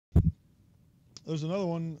There's another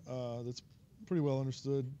one that's pretty well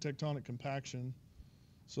understood, tectonic compaction.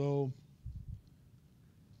 So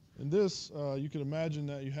in this, you could imagine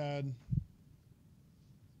that you had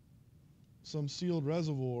some sealed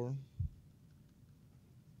reservoir.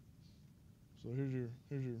 So here's your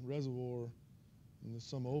reservoir, and there's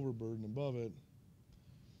some overburden above it.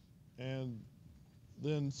 And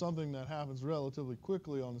then something that happens relatively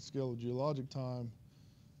quickly on the scale of geologic time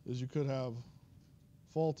is you could have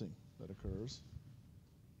faulting that occurs,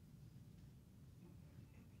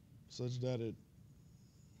 such that it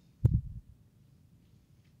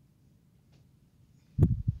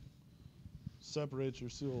separates your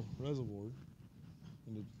sealed reservoir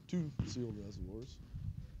into two sealed reservoirs.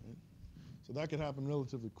 Right? So that could happen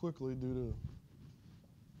relatively quickly due to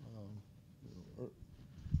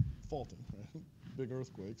faulting, right? Big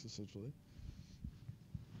earthquakes, essentially.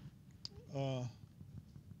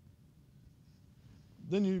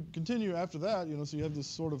 Then you continue after that, so you have this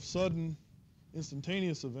sort of sudden,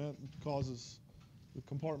 instantaneous event that causes the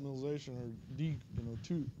compartmentalization or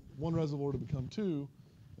one reservoir to become two,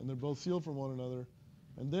 and they're both sealed from one another.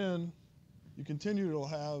 And then you continue to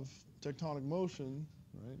have tectonic motion,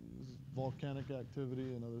 right? This is volcanic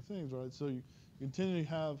activity and other things, right? So you continue to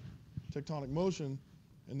have tectonic motion,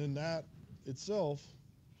 and then that itself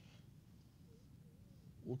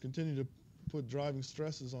will continue to put driving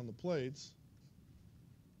stresses on the plates.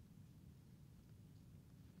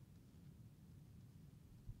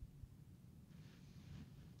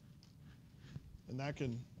 And that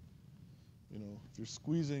can, if you're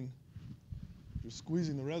squeezing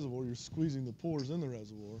the reservoir, you're squeezing the pores in the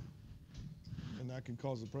reservoir, and that can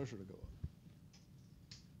cause the pressure to go up.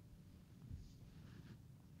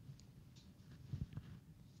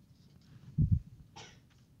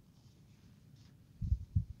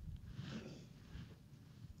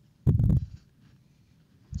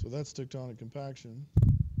 So that's tectonic compaction.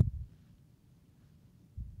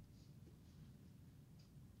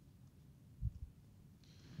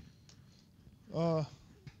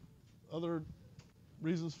 Other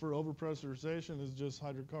reasons for overpressurization is just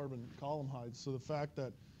hydrocarbon column heights. So the fact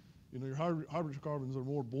that your hydrocarbons are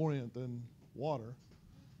more buoyant than water,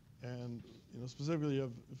 and specifically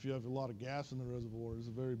if you have a lot of gas in the reservoir, there's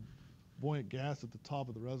a very buoyant gas at the top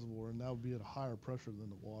of the reservoir, and that would be at a higher pressure than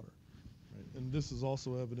the water. Right? And this is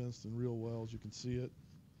also evidenced in real wells. You can see it.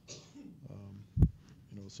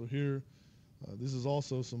 So here, this is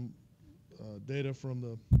also some data from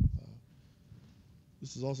the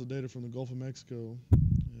this is also data from the Gulf of Mexico,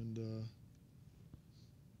 and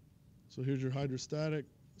so here's your hydrostatic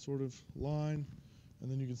sort of line, and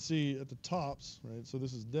then you can see at the tops, right? So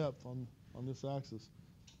this is depth on this axis.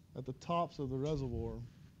 At the tops of the reservoir,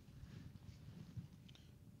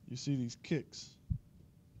 you see these kicks.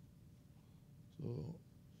 So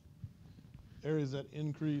areas that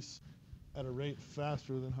increase at a rate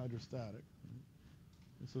faster than hydrostatic. Right?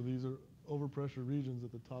 And so these are overpressure regions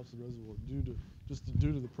at the tops of the reservoir due to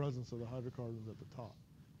the presence of the hydrocarbons at the top.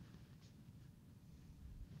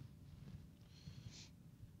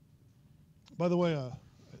 By the way,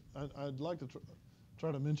 I'd like to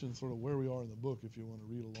try to mention sort of where we are in the book if you want to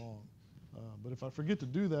read along. But if I forget to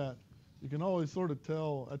do that, you can always sort of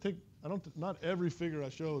tell. Not every figure I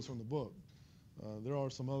show is from the book. There are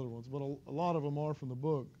some other ones, but a lot of them are from the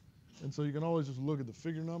book. And so you can always just look at the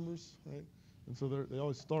figure numbers, right? And so they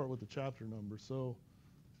always start with the chapter number. So,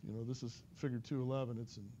 this is figure 211.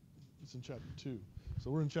 It's in chapter 2. So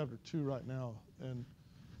we're in chapter 2 right now. And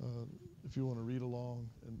if you want to read along,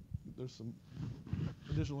 and there's some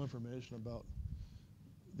additional information about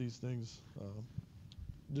these things,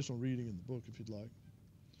 additional reading in the book if you'd like.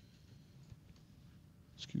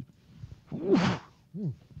 Excuse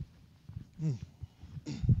me.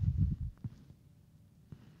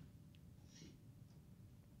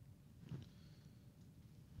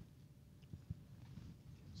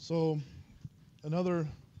 So another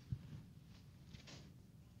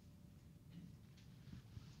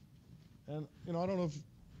and I don't know if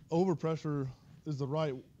overpressure is the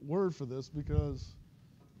right word for this, because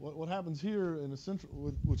what happens here in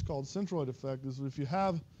what's called centroid effect is if you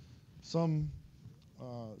have some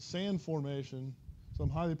sand formation, some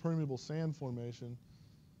highly permeable sand formation,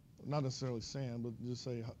 not necessarily sand, but just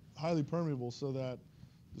say highly permeable, so that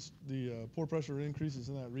the pore pressure increases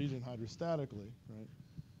in that region hydrostatically, right?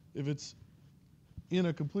 If it's in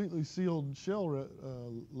a completely sealed shell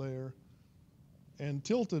layer and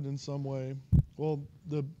tilted in some way, well,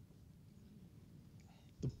 the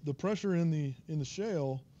pressure in the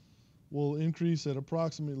shale will increase at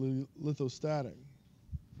approximately lithostatic,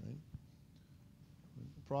 right?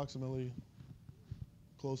 Approximately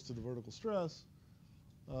close to the vertical stress.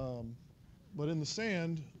 But in the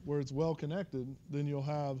sand, where it's well connected, then you'll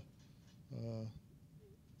have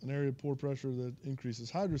an area of pore pressure that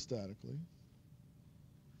increases hydrostatically,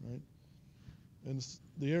 right? And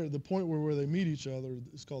the point where they meet each other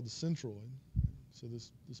is called the centroid. So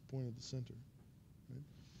this point at the center. Right?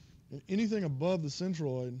 And anything above the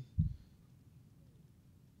centroid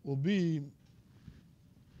will be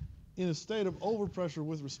in a state of overpressure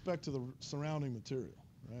with respect to the surrounding material,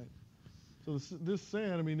 right? So this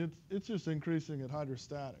sand, I mean, it's just increasing at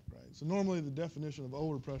hydrostatic, right? So normally the definition of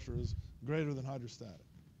overpressure is greater than hydrostatic,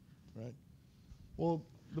 right? Well,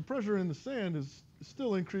 the pressure in the sand is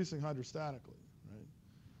still increasing hydrostatically, right?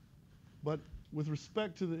 But with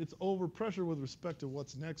respect to it's overpressure with respect to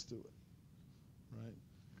what's next to it, right?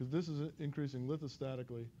 Because this is increasing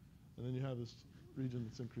lithostatically, and then you have this region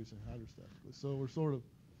that's increasing hydrostatically. So we're sort of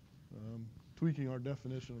tweaking our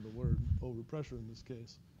definition of the word overpressure in this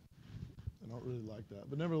case. I don't really like that.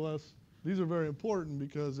 But nevertheless, these are very important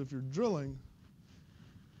because if you're drilling,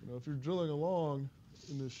 if you're drilling along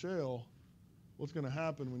in this shale, what's going to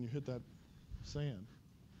happen when you hit that sand?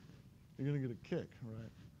 You're going to get a kick,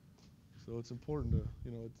 right? So it's important to,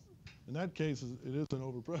 in that case, it is an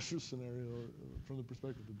overpressure scenario from the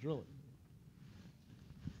perspective of drilling.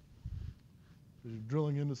 Because you're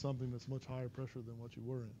drilling into something that's much higher pressure than what you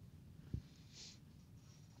were in.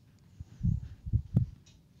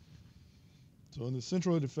 So in the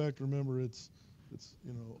centroid effect, remember it's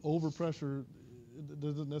overpressure. It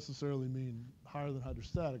doesn't necessarily mean higher than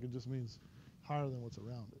hydrostatic. It just means higher than what's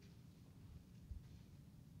around it.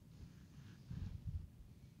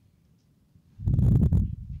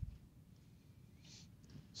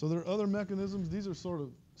 So there are other mechanisms. These are sort of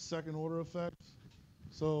second order effects.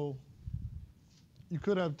 So you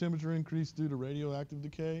could have temperature increase due to radioactive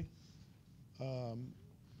decay.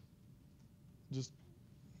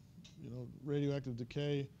 Radioactive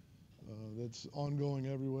decay that's ongoing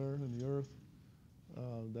everywhere in the earth.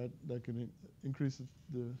 That can increase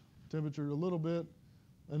the temperature a little bit.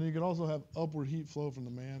 And then you can also have upward heat flow from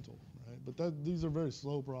the mantle, right? But these are very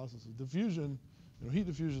slow processes. Diffusion, heat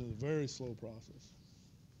diffusion is a very slow process.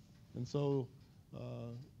 And so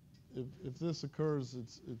if this occurs,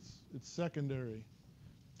 it's secondary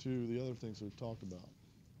to the other things we've talked about,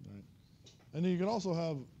 right? And then you can also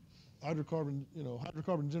have hydrocarbon,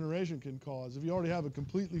 hydrocarbon generation can cause, if you already have a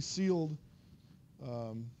completely sealed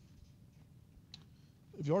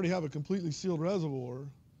reservoir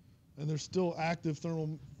and there's still active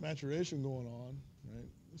thermal maturation going on, right?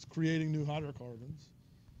 It's creating new hydrocarbons.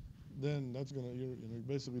 Then that's going to, you're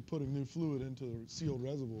basically putting new fluid into the sealed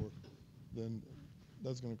reservoir. Then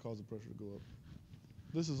that's going to cause the pressure to go up.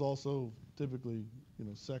 This is also typically,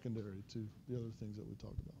 secondary to the other things that we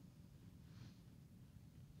talked about.